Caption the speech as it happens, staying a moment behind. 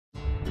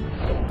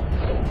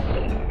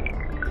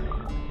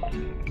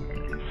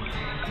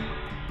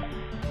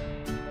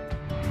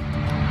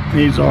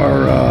These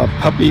are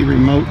puppy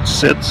remote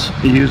sits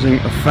using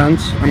a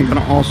fence. I'm going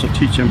to also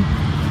teach him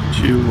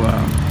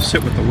to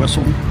sit with the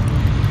whistle.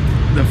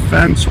 The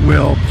fence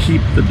will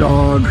keep the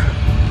dog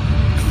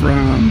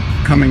from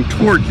coming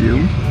toward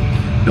you.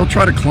 They'll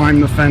try to climb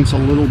the fence a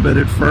little bit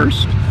at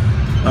first.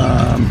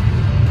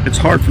 It's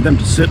hard for them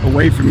to sit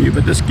away from you,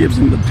 but this gives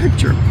them the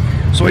picture.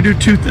 So I do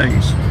two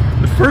things.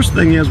 The first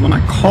thing is when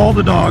I call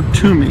the dog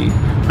to me,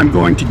 I'm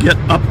going to get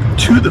up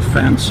to the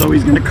fence, so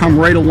he's going to come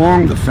right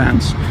along the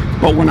fence.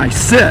 But when I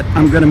sit,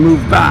 I'm going to move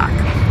back.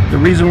 The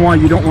reason why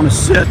you don't want to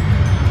sit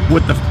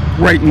with the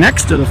right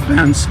next to the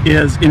fence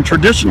is in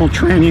traditional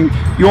training,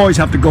 you always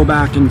have to go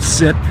back and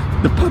sit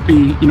the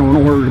puppy, in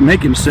order to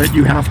make him sit,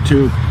 you have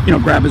to,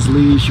 grab his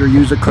leash or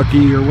use a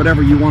cookie or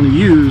whatever you want to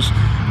use,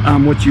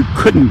 what you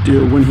couldn't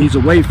do when he's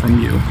away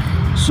from you.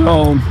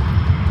 So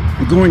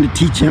I'm going to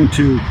teach him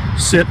to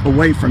sit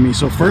away from me.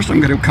 So first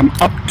I'm going to come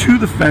up to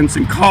the fence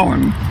and call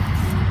him.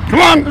 Come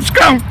on, let's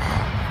go.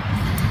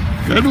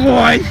 Good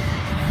boy.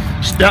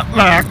 Step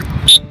back.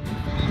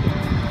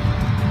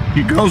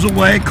 He goes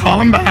away,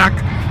 call him back.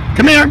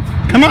 Come here,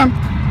 come on.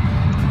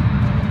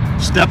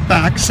 Step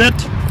back, sit.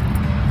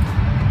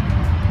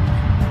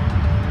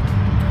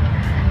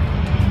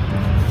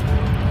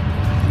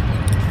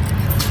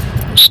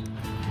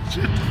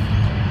 Sit.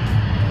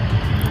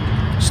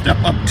 Step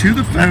up to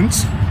the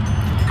fence.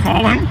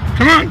 Call him.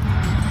 Come on.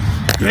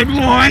 Good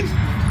boy.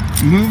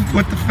 Move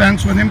with the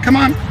fence with him. Come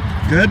on.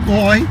 Good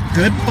boy.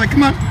 Good boy.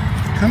 Come on.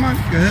 Come on.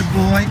 Good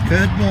boy.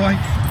 Good boy.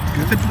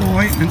 Good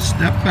boy. And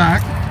step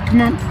back.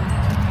 Come on.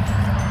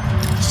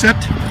 Sit.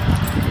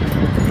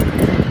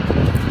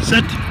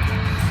 Sit.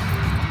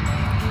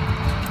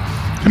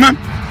 Come on.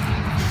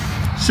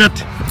 Sit.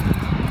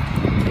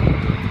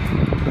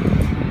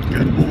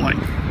 Good boy.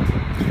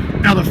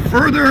 Now the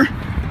further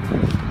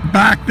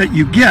back that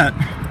you get,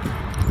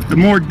 the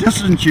more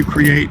distance you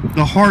create,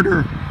 the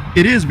harder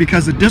it is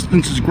because the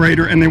distance is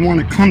greater and they want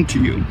to come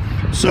to you.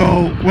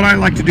 So what I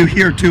like to do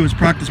here too is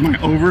practice my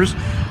overs,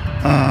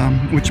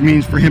 which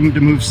means for him to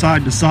move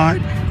side to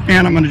side,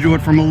 and I'm going to do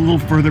it from a little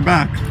further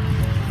back.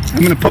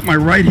 I'm going to put my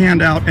right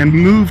hand out and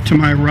move to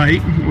my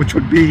right, which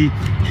would be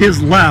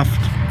his left,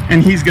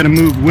 and he's going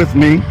to move with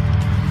me.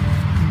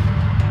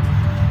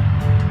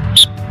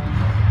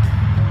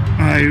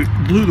 I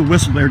blew the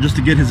whistle there just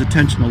to get his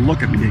attention to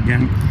look at me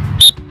again.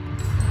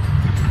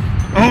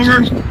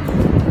 Over.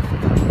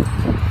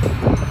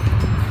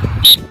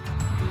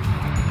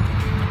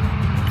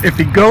 If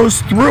he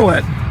goes through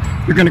it,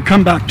 you're going to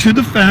come back to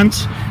the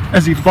fence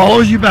as he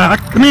follows you back.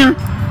 Come here.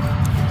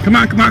 Come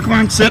on, come on, come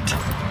on. Sit.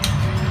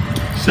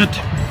 Sit.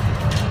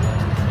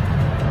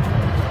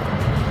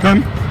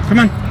 Come. Come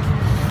on.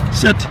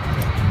 Sit.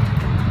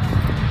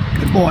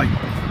 Good boy.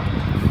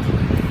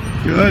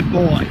 Good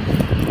boy.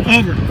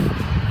 Over.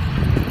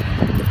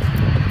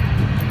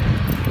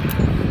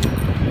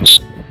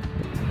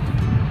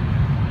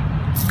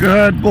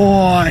 Good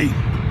boy.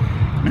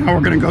 Now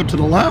we're going to go to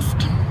the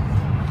left.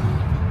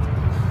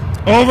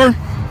 Over.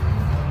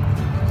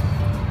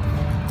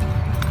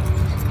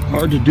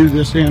 Hard to do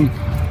this and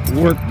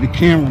work the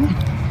camera.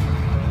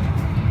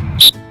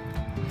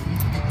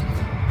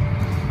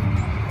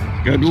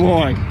 Good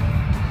boy.